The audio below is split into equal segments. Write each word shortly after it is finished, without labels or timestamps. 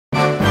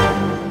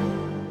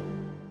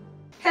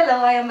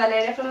Hello, I am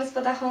Valeria from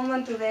Spota Home,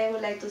 and today I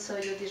would like to show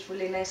you this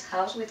really nice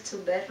house with 2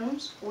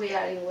 bedrooms. We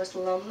are in West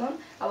London.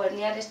 Our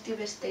nearest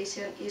tube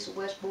station is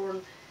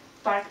Westbourne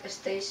Park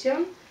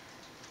Station.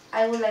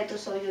 I would like to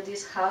show you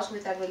this house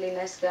with a really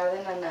nice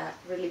garden and a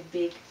really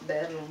big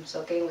bedroom,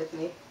 so came with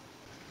me.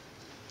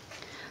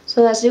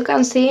 So as you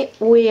can see,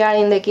 we are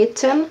in the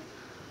kitchen.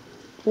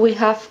 We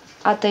have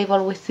a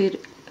table with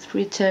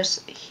 3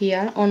 chairs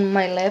here on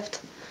my left.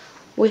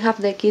 We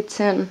have the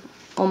kitchen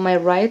on my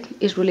right,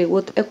 is really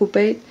good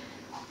occupied.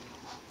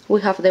 We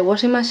have the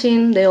washing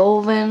machine, the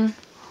oven,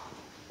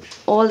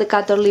 all the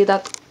cutlery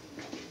that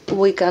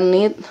we can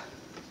need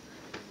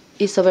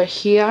is over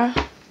here.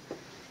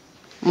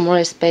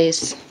 More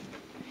space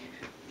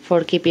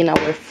for keeping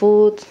our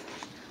food.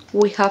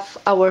 We have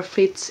our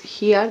fridge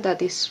here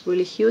that is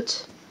really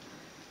huge,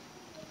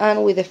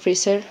 and with the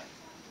freezer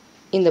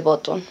in the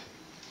bottom.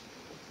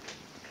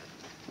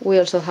 We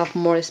also have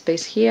more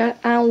space here,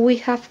 and we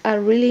have a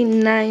really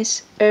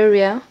nice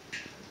area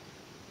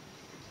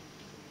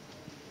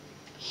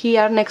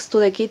here next to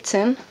the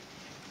kitchen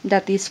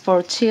that is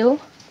for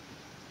chill.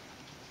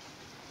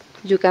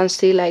 You can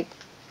see like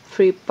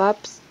 3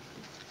 pups.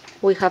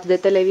 We have the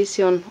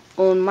television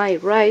on my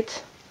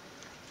right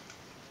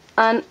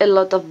and a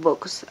lot of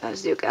books,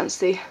 as you can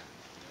see.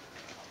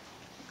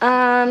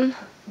 And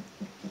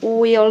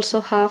we also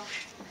have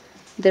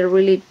the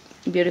really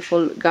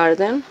beautiful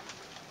garden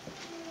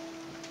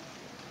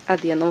at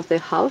the end of the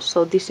house.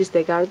 So this is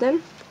the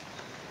garden.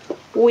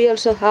 We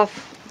also have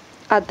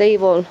a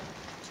table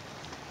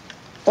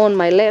on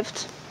my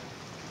left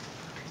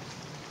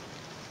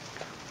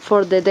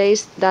for the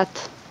days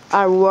that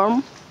are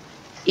warm.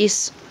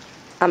 Is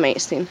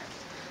amazing.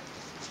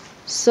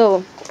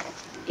 So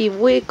if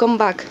we come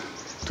back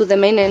to the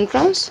main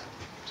entrance,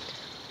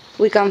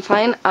 we can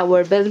find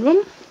our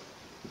bedroom.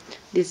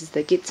 This is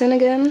the kitchen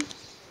again.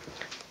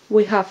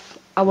 We have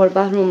our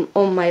bathroom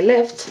on my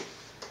left,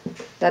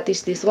 that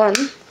is this one.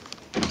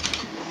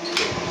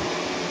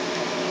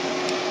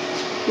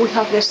 We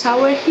have the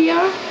shower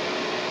here.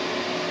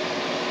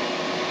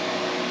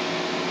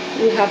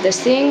 We have the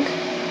sink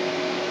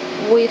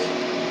with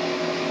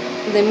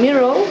the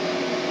mirror,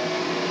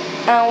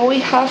 and we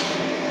have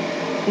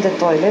the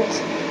toilet.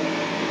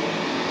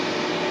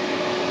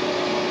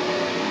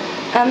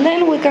 And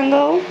then we can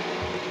go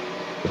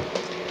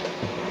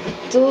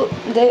to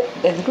the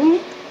bedroom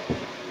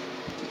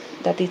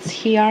that is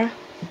here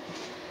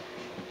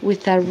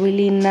with a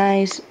really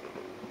nice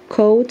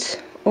couch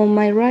on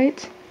my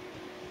right,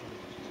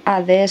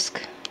 a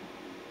desk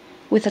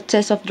with a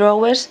chest of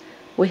drawers.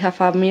 We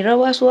have a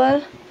mirror as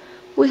well.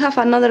 We have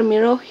another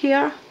mirror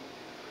here,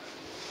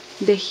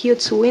 the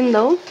huge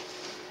window,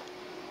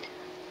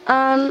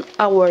 and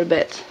our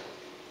bed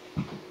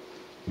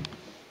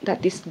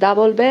that is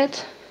double bed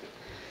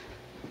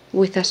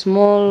with a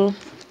small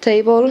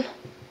table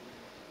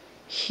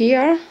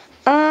here,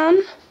 and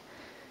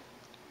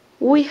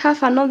we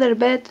have another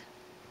bed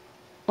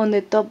on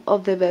the top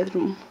of the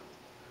bedroom.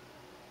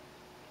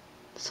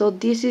 So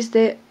this is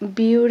the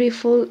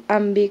beautiful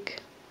and big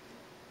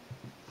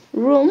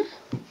room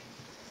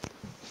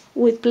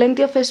with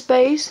plenty of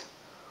space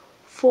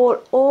for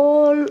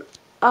all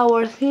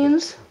our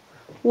things.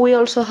 We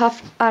also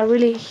have a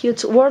really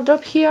huge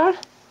wardrobe here,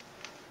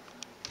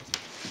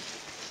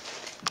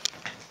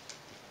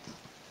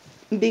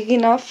 big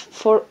enough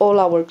for all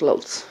our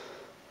clothes.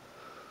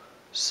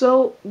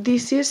 So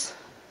this is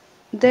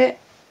the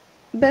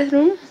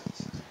bedroom,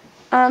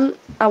 and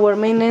our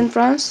main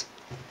entrance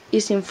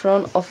is in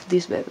front of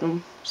this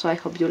bedroom. So I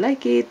hope you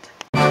like it.